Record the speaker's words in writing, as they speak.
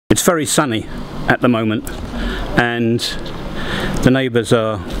It's very sunny at the moment, and the neighbours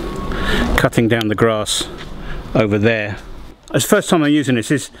are cutting down the grass over there. It's the first time I'm using this.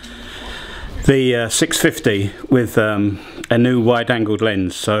 This is the 650 with a new wide-angled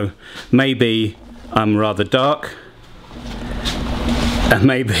lens, so maybe I'm rather dark and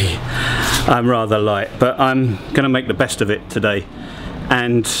maybe I'm rather light, but I'm going to make the best of it today.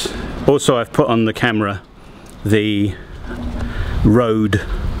 And also I've put on the camera the Rode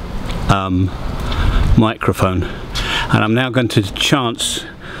microphone, and I'm now going to chance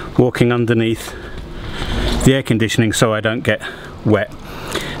walking underneath the air conditioning so I don't get wet.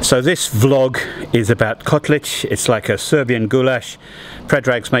 So this vlog is about Kotlić. It's like a Serbian goulash.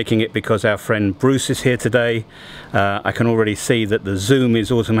 Predrag's making it because our friend Bruce is here today. I can already see that the zoom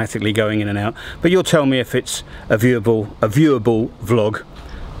is automatically going in and out, but you'll tell me if it's a viewable vlog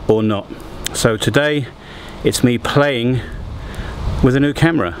or not. So today it's me playing with a new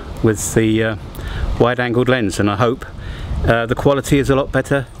camera with the wide-angled lens, and I hope the quality is a lot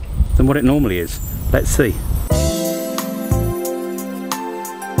better than what it normally is. Let's see.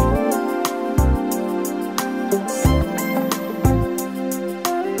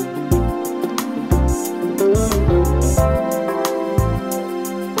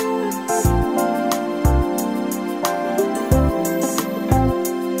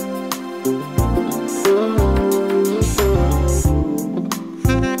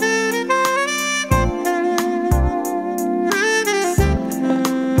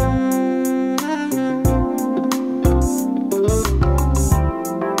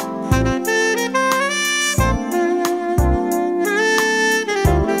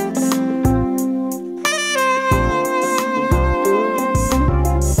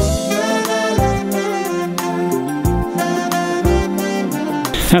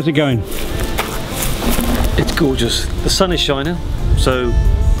 How's it going? It's gorgeous. The sun is shining, so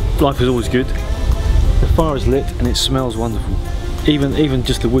life is always good. The fire is lit and it smells wonderful. Even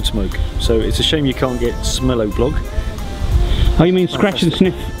just the wood smoke. So it's a shame you can't get smell-o-blog. Oh, you mean scratch and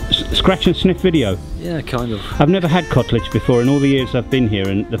sniff video? Yeah, kind of. I've never had Kotlić before in all the years I've been here,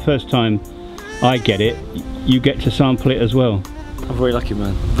 and the first time I get it, you get to sample it as well. I'm very lucky,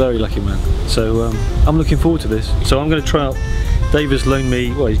 man. Very lucky, man. So I'm looking forward to this. So I'm going to try out. Dave has loaned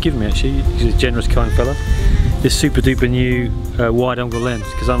me, well, he's given me actually, he's a generous, kind fella, this super duper new wide-angle lens,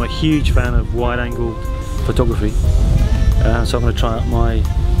 because I'm a huge fan of wide-angle photography. So I'm going to try out my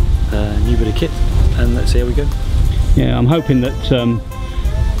new bit of kit, and let's see how we go. Yeah, I'm hoping that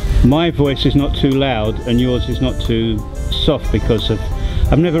my voice is not too loud and yours is not too soft, because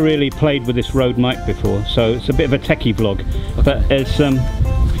I've never really played with this Rode mic before, so it's a bit of a techie vlog. Okay. But it's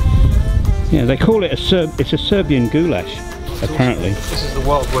yeah, they call it it's a Serbian goulash. Apparently. This is the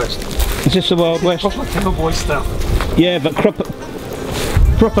Wild West. Is this the Wild West? Proper cowboy stuff. Yeah, but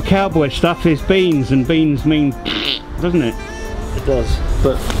proper cowboy stuff is beans, and beans mean doesn't it? It does.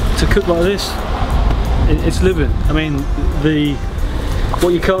 But to cook like this, it's living. I mean,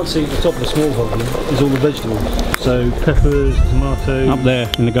 what you can't see at the top of the small volume is all the vegetables. So peppers, tomatoes, up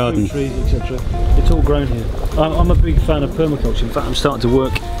there in the garden, trees, etc. It's all grown here. I'm a big fan of permaculture. In fact, I'm starting to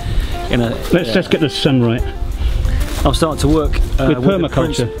work in a. Let's get the sun right. I'm starting to work with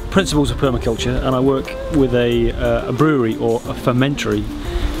permaculture. Principles of permaculture, and I work with a brewery or a fermentary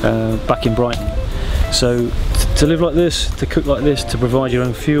back in Brighton. So to live like this, to cook like this, to provide your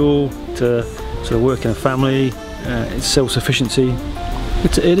own fuel, to sort of work in a family, it's self-sufficiency.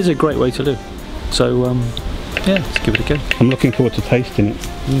 It is a great way to live. So yeah, let's give it a go. I'm looking forward to tasting it.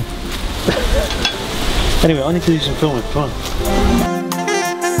 Anyway, I need to do some filming. Come on.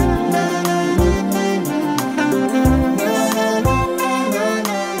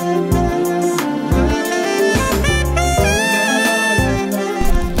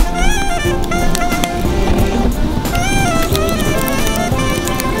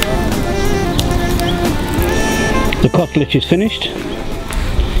 The Kotlić is finished.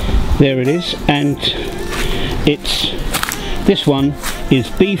 There it is, and this one is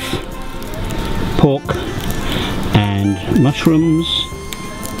beef, pork and mushrooms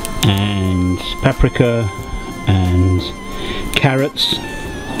and paprika and carrots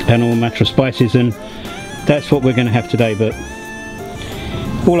and all manner of spices, and that's what we're going to have today. But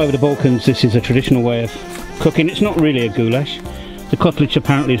all over the Balkans this is a traditional way of cooking. It's not really a goulash. The Kotlić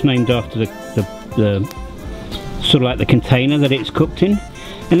apparently is named after the sort of like the container that it's cooked in,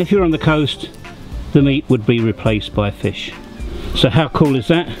 and if you're on the coast the meat would be replaced by fish. So how cool is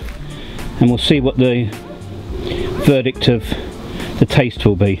that? And we'll see what the verdict of the taste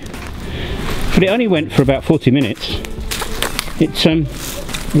will be. But it only went for about 40 minutes. It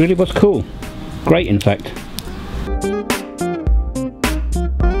really was cool. Great, in fact.